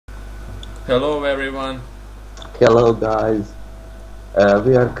Hello everyone. Hello guys,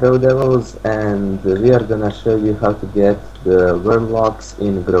 we are Crow Devils and we are gonna show you how to get the wormlocks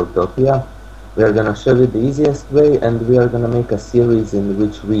in Growtopia. We are gonna show you the easiest way and we are gonna make a series in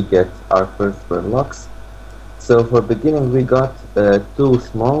which we get our first wormlocks. So for beginning we got two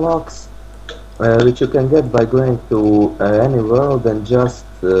small locks which you can get by going to any world and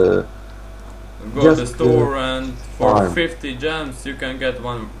Go to just store and for farm. 50 gems you can get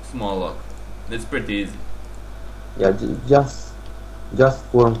one small lock. It's pretty easy. Yeah, just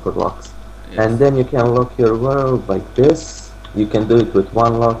form for locks. Yes. And then you can lock your world like this. You can do it with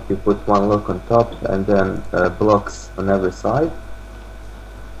one lock. You put one lock on top and then blocks on every side.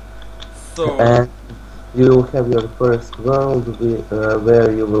 So And you have your first world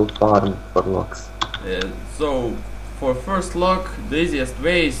where you will farm for locks. so for first lock the easiest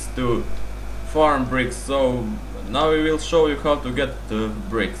way is to farm bricks. So now we will show you how to get the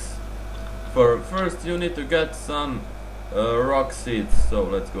bricks. For first you need to get some rock seeds. So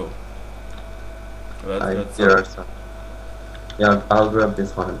let's go. Let's get Here are some. some. Yeah, I'll grab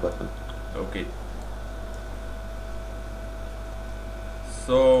this one button. Okay.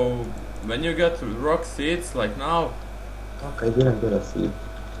 So when you get rock seeds like now, Okay, didn't get a seed.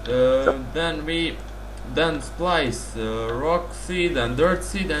 then splice rock seed and dirt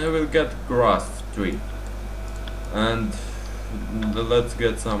seed and you will get grass tree. And let's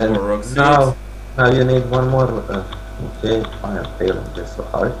get some And more rock seeds. now you need one more. Okay, I am failing this so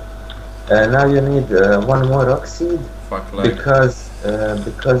hard. Now you need one more rock seed. Fuck, like,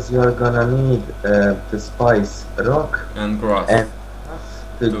 Because you're gonna need to spice rock and grass. and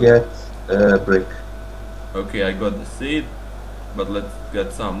to get brick. Okay, I got the seed, but let's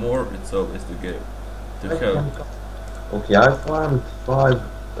get some more. It's always to get to help. Okay, I farmed 5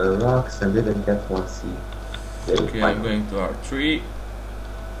 rocks and didn't get one seed. Okay, I'm going to our tree.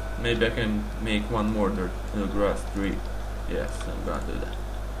 Maybe I can make one more dirt grass tree. Yes, I'm gonna do that.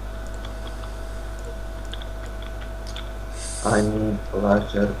 I need a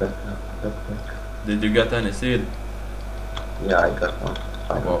larger backpack. Did you get any seed? Yeah, I got one.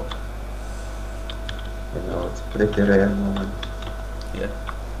 Wow. You know, it's pretty rare moment. Yeah.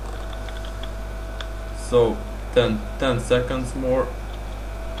 So 10 seconds more.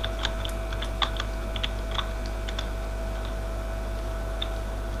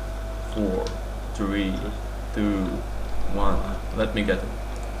 4, 3, 2, 1. Let me get it.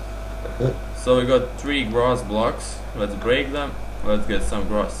 Okay. So we got 3 grass blocks. Let's break them. Let's get some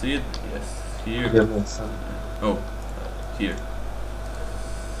grass seed. Yes, here. Give me some. Oh, here.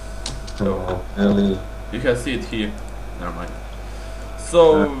 Oh, really? You can see it here. Never mind.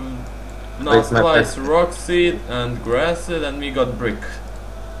 So now Where's my splice backpack? rock seed and grass seed, and we got brick.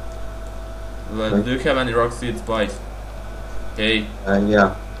 Right. Do you have any rock seed spice? Hey,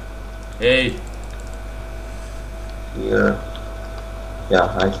 Yeah, hey. here.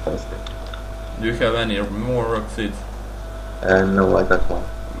 Yeah, I spiced it. Do you have any more rock seeds? No, I got one.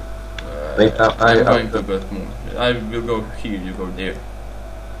 Wait, I'm going to get more. I will go here. You go there.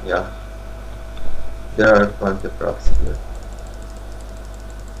 Yeah. There are plenty of rocks here.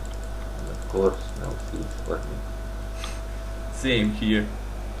 And of course, no seeds for me. Same here.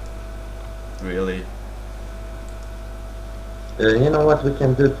 Really. You know what we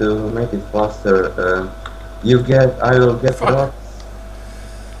can do to make it faster? I will get Fuck. rocks.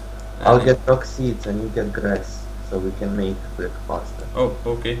 I'll get rock seeds and you get grass, so we can make brick faster. Oh,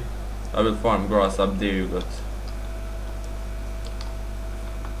 okay. I will farm grass up there. You got.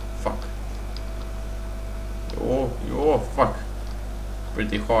 Fuck. Oh, fuck.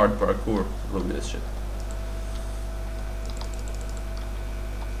 Pretty hard parkour. Look at this shit.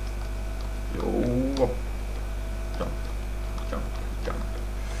 Yo. Jump, jump, jump.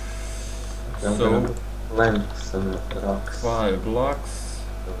 I'm So gonna plant some rocks. 5 blocks.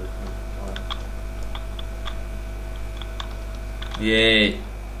 So we can farm. Yay!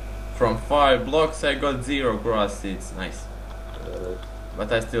 From 5 blocks I got 0 grass seeds. Nice.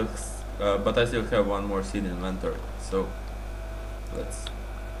 But I still have one more seed inventory. So let's.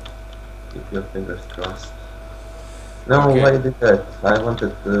 Keep your fingers crossed. No, Okay. why did that? I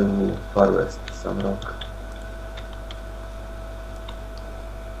wanted to harvest some rock.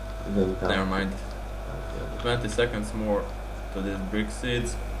 Never mind. 20 seconds more to these brick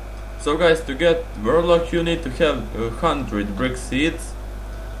seeds. So guys, to get warlock you need to have 100 brick seeds.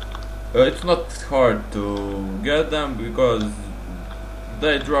 It's not hard to get them because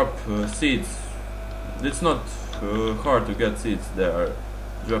they drop seeds. It's not hard to get seeds. They are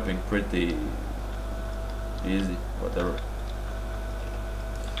dropping pretty easy. Whatever.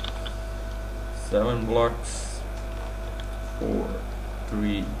 7 blocks. 4,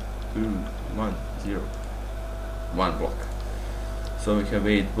 3, 2, 1, 0. 1 block. So we have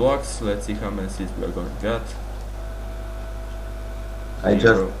 8 blocks. Let's see how many seeds we are going to get.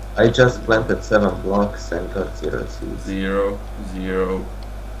 I just planted 7 blocks and got 0 seeds. 0, 0,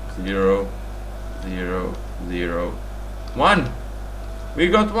 0, 0, 0, 1. We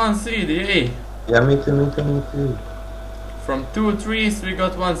got 1 seed, yay! Yeah, me too. From 2 trees we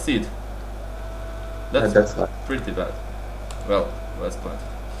got 1 seed. That's not pretty bad. Well, let's plant.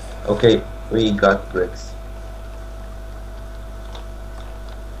 Okay, we got bricks.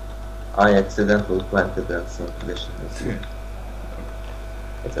 I accidentally planted that same condition as you.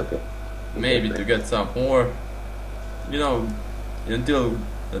 It's okay. Maybe to get some more, you know, until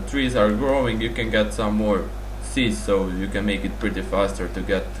the trees are growing, you can get some more seeds, so you can make it pretty faster to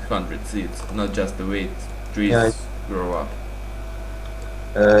get 100 seeds, not just to wait trees grow up.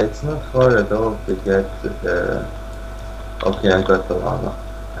 It's not hard at all to get okay, I got the lava.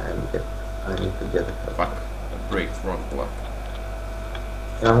 I need to get it. Fuck, I break wrong block.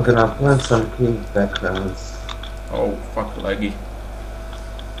 I'm gonna plant some cave backgrounds. Oh, fuck, laggy.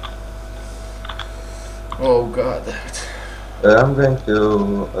 Oh god. I'm going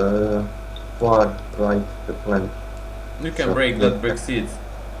to far right to plant. You can break that brick seeds.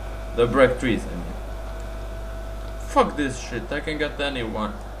 The brick trees, I mean. Fuck this shit, I can get any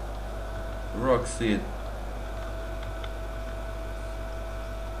one. Rock seed.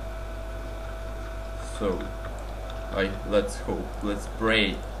 So, let's hope, let's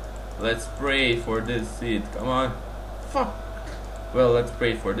pray. Let's pray for this seed, come on. Fuck. Well, let's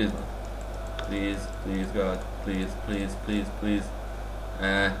pray for this one. Please, please God, please, please, please, please.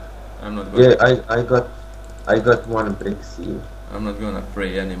 I'm not gonna. Yeah, I got 1 brick seed. I'm not gonna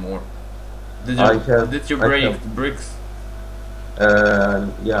pray anymore. Did you break bricks?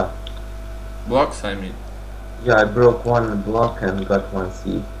 Yeah. Blocks, I mean. Yeah, I broke 1 block and got 1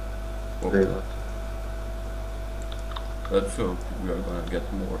 seed. Okay. Let's hope we are gonna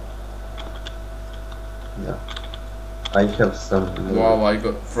get more. Yeah. I have some more. Wow, I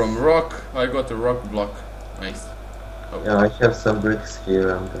got from rock, I got a rock block. Nice. Oh. Yeah, I have some bricks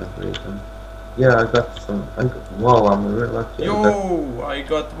here, I'm gonna break them. Yeah, I got some. Wow, I'm really lucky. Yo, I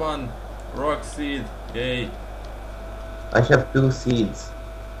got 1 rock seed. Yay. I have 2 seeds.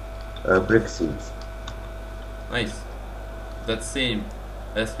 Brick seeds. Nice. That's same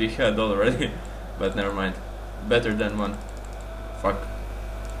as we had already. But never mind. Better than 1. Fuck.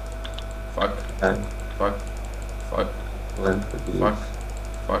 Fuck. And Fuck. Fuck. Fuck.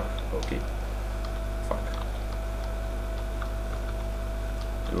 Fuck. Okay. Fuck.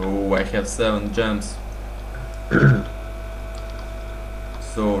 Oh, I have 7 gems.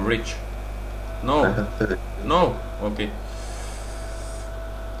 So rich. I No. have 30. No. Okay.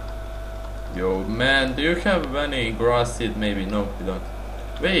 Yo, man, do you have any grass seed? Maybe. No, you don't.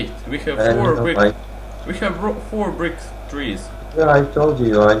 Wait, we have 4 brick. We have 4 brick trees. Yeah, I told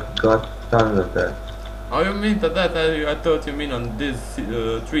you I got tons of that. Oh, you mean that? I thought you mean on these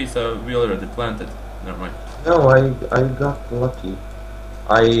trees we already planted. Never mind. No, I got lucky.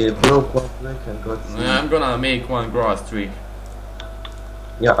 I broke 1 brick and got seed. I'm gonna make 1 grass tree.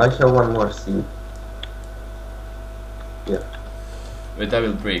 Yeah, I have 1 more seed. Yeah. Wait, I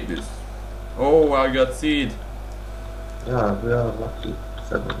will break this. Oh, I got seed. Yeah, we are lucky.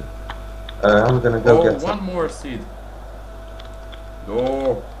 Suddenly. I'm gonna go get some. 1 more seed.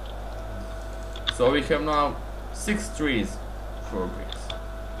 Oh. So we have now 6 trees, 4 bricks.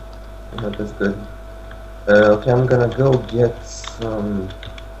 Yeah, that's good. Okay, I'm gonna go get some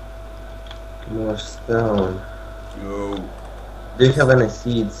more stone. Yo. Do you have any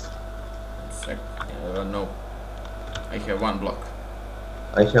seeds? No. I have 1 block.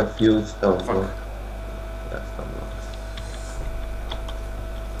 I have few stone. Fuck. Blocks. Yeah, stone blocks.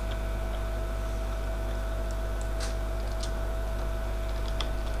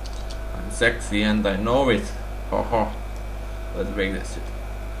 I'm sexy and I know it. Haha. Let's break this shit.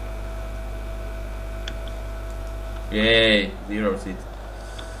 Yay, 0 seeds.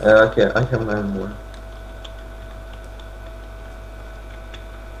 Okay, I have 9 more.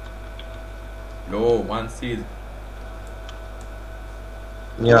 Yo, 1 seed.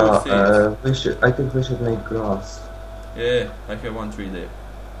 Yeah, I think we should make grass. Yeah, I have 1 tree there.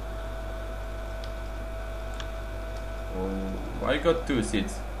 Oh, I got 2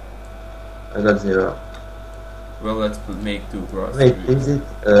 seeds. I got 0. Well, let's make 2 grass. Wait, is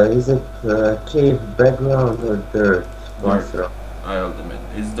it cave background or dirt? Dirt. I'll admit,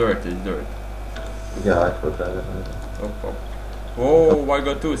 it's dirt. Yeah, I forgot about it. Oh, oh, I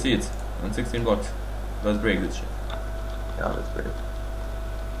got 2 seeds and 16 blocks. Let's break this shit. Yeah, let's break.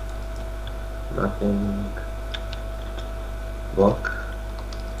 Nothing. Block.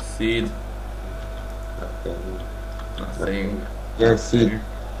 Seed. Nothing. Nothing. Yeah, seed.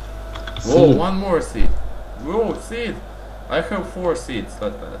 Whoa, Seed. one more seed. Whoa, seed. I have 4 seeds.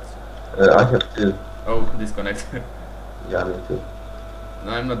 Let's. I have 2. Oh, disconnect. Yeah, me too.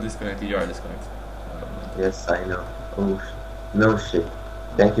 No, I'm not disconnected. You are disconnected. Yes, I know. Oh, no shit.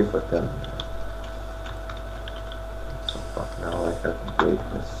 Thank you for telling me. So fuck, now I have to break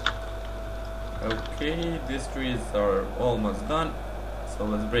this. Okay, these trees are almost done. So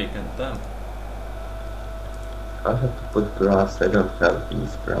let's break them. I have to put grass. I don't have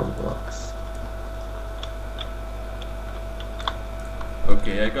these brown blocks.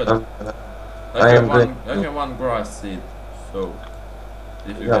 Okay, I got. I have one grass seed. So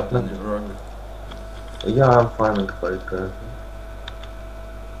if you get any rock. Yeah, I'm farming for it currently.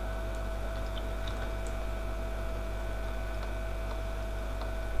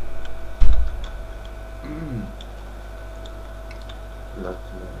 Not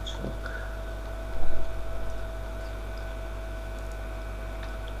too much luck.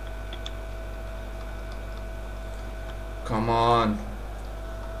 Come on.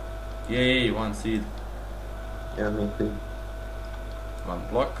 Yay, 1 seed. Yeah, me too. 1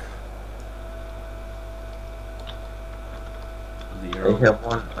 block. I 0. have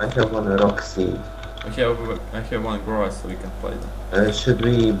one rock seed. I have 1 grass so we can play them. Should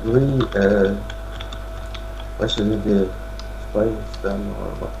we breed? What should we do? Spice them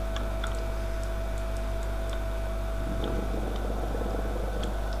or what?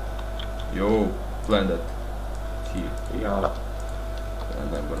 Yo, plant that here. Yeah.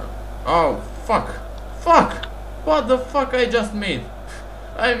 And I'm gonna. Oh, fuck! Fuck! What the fuck I just made?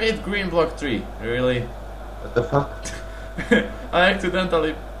 I made green block 3. Really? What the fuck? I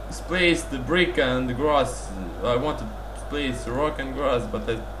accidentally placed the brick and the grass. I wanted to place rock and grass, but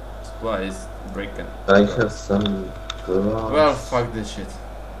I spliced brick and I grass. have some grass. Well, fuck this shit.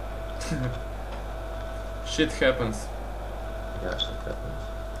 Shit happens. Yeah, shit happens.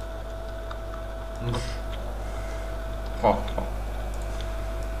 Ha ha.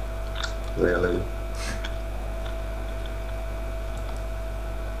 Really?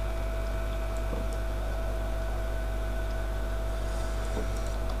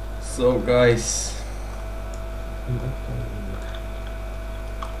 So guys.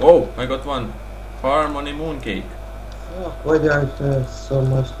 Oh, I got one. Harmony mooncake. Fuck, why do I have so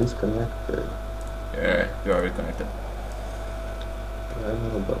much disconnected? Yeah, you are reconnected. I don't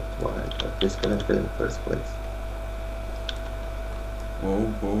know about why I got disconnected in the first place.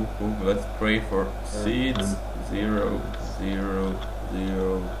 Whoa. Let's pray for seeds. 0, 0,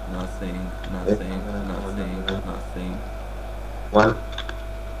 0, nothing. 1.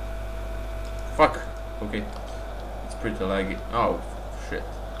 Fuck. Okay. It's pretty laggy. Oh, shit.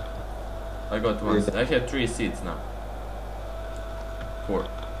 I got 1. I have 3 seeds now. 4.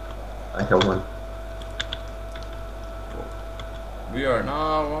 I have 1. We are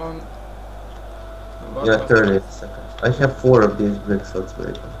now on. Yeah, 30 seconds. I have 4 of these bricks, let's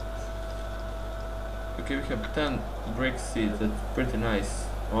break them. Okay, we have 10 brick seeds. That's pretty nice.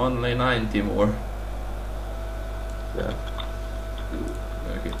 Only 90 more. Yeah.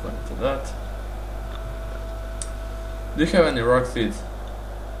 Okay, back to that. Do you have any rock seeds?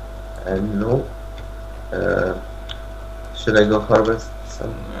 No. Should I go harvest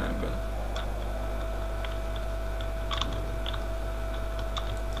some? I'm gonna.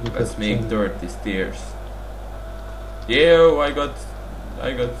 Let's make dirty stairs. Yo, I got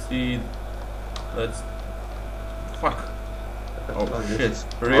seed. Let's. Fuck. Oh shit!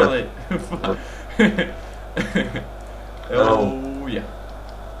 Really? Oh yeah.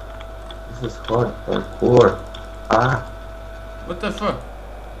 This is hard parkour. Ah. What the fuck?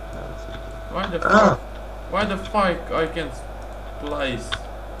 Why the fuck? Ah. Why the fuck I can't splice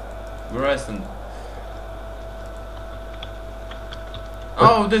grass and...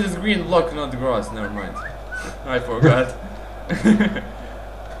 Oh, this is green block, not grass. Never mind. I forgot.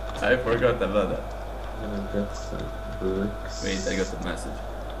 I forgot about that. I'm gonna get some bricks. Wait, I got a message.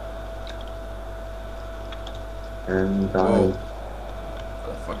 And What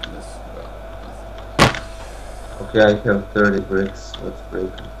the fuck is this? Okay, I have 30 bricks. Let's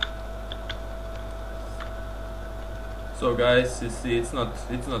break them. So guys, you see, it's not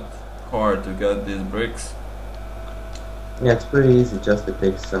hard to get these bricks, Yeah, it's pretty easy. Just it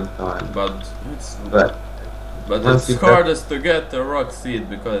takes some time. but Once it's you hardest to get a rock seed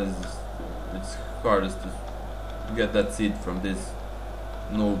because it's hardest to get that seed from these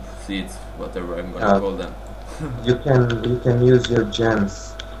noob seeds, whatever I'm gonna call them. you can use your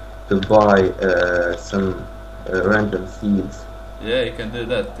gems to buy some random seeds. Yeah, you can do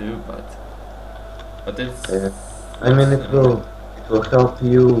that too, but it's. I mean, it will will help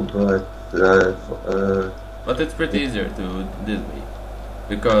you, but But it's pretty easier to do this way,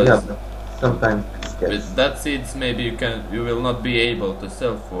 because yeah, but sometimes it with gets that seeds maybe you will not be able to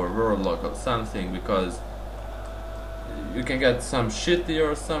sell for Warlock or something, because you can get some shitty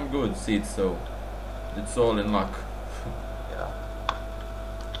or some good seeds, so it's all in luck. yeah.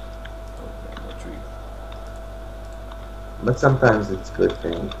 Oh, rainbow tree. But sometimes it's good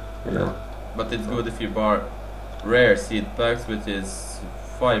thing, you know. But it's good if you buy rare seed packs, which is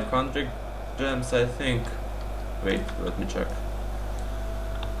 500 gems, I think. Wait, let me check.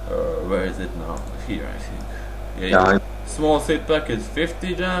 Where is it now? Here, I think. Yeah, Small seed pack is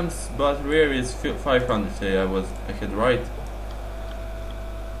 50 gems, but rare is 500. Yeah, I had right.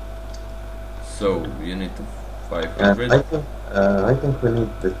 So you need to 500. I think we need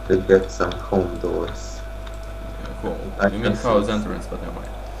to get some home doors. Yeah, cool. I You mean can house see- entrance, but never mind.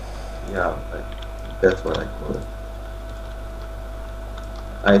 Yeah, that's what I call it.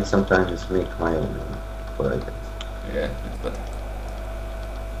 I sometimes make my own for it. Yeah, it's better.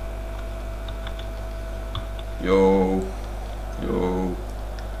 Yo.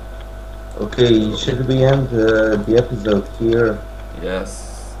 Okay, should we end the episode here?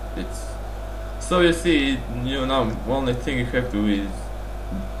 Yes, it's. So you see, only thing you have to do is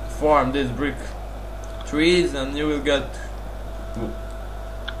farm these brick trees, and you will get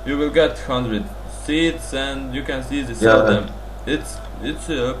 100 seeds, and you can easily sell Yeah. them. It's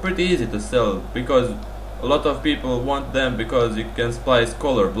pretty easy to sell, because a lot of people want them, because you can splice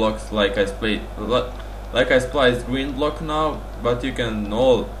color blocks like I spliced green block now, but you can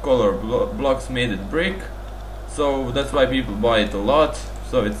all color blocks made it brick, so that's why people buy it a lot.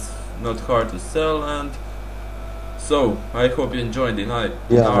 So it's not hard to sell, and so I hope you enjoyed our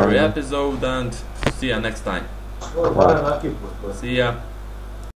Yeah. episode, and see ya next time. Wow. See ya.